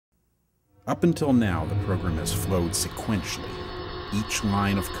Up until now, the program has flowed sequentially. Each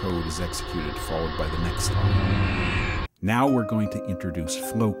line of code is executed, followed by the next line. Now we're going to introduce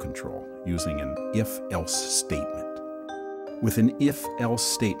flow control using an if-else statement. With an if-else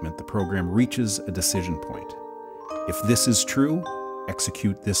statement, the program reaches a decision point. If this is true,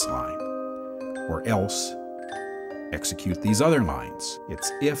 execute this line, or else execute these other lines. It's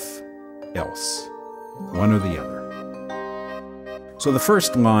if-else, one or the other. So the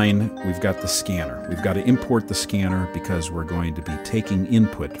first line, we've got the scanner. We've got to import the scanner because we're going to be taking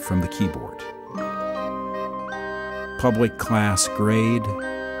input from the keyboard. Public class grade,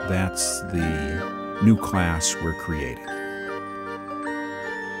 that's the new class we're creating.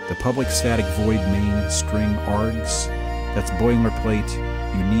 The public static void main string args, that's boilerplate.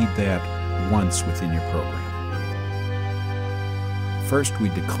 You need that once within your program. First, we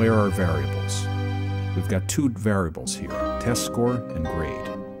declare our variables. We've got two variables here, test score and grade.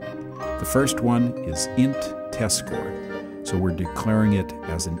 The first one is int test score, so we're declaring it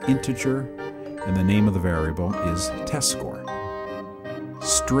as an integer, and the name of the variable is test score.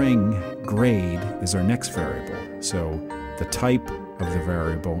 String grade is our next variable, so the type of the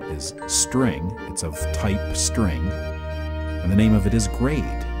variable is string, it's of type string, and the name of it is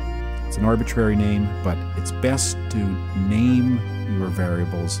grade. It's an arbitrary name, but it's best to name your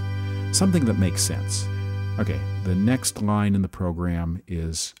variables something that makes sense. Okay, the next line in the program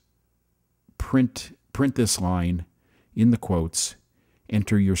is print this line in the quotes,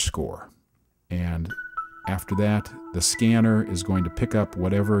 enter your score. And after that, the scanner is going to pick up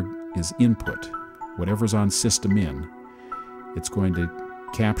whatever is input, whatever's on system in. It's going to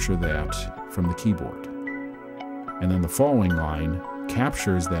capture that from the keyboard. And then the following line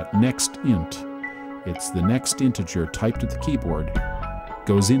captures that next int. It's the next integer typed at the keyboard,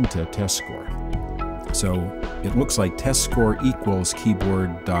 goes into test score. So it looks like test score equals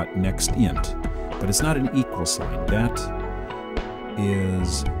keyboard.nextInt, but it's not an equal sign. That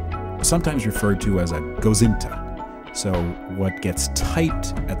is sometimes referred to as a goes into. So what gets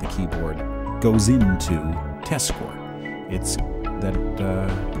typed at the keyboard goes into test score. It's that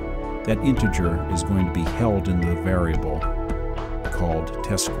integer is going to be held in the variable called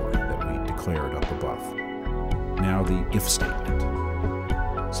test score that we declared up above. Now the if statement.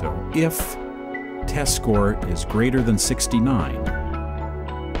 So if test score is greater than 69,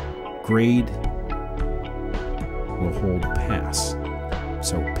 grade will hold pass.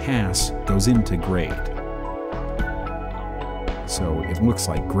 So pass goes into grade. So it looks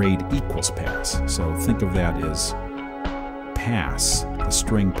like grade equals pass. So think of that as pass, the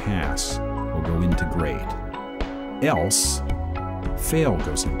string pass, will go into grade. Else, fail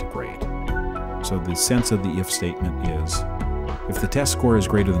goes into grade. So the sense of the if statement is, if the test score is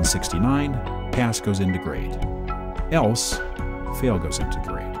greater than 69, pass goes into grade. Else, fail goes into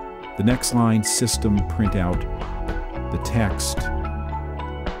grade. The next line, system print out the text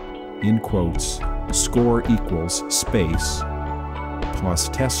in quotes, score equals space plus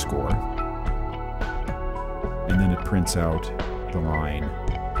test score, and then it prints out the line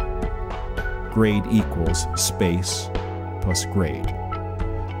grade equals space plus grade.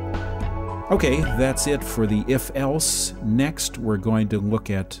 Okay, that's it for the if-else. Next, we're going to look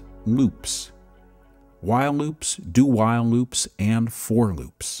at loops. While loops, do-while loops, and for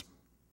loops.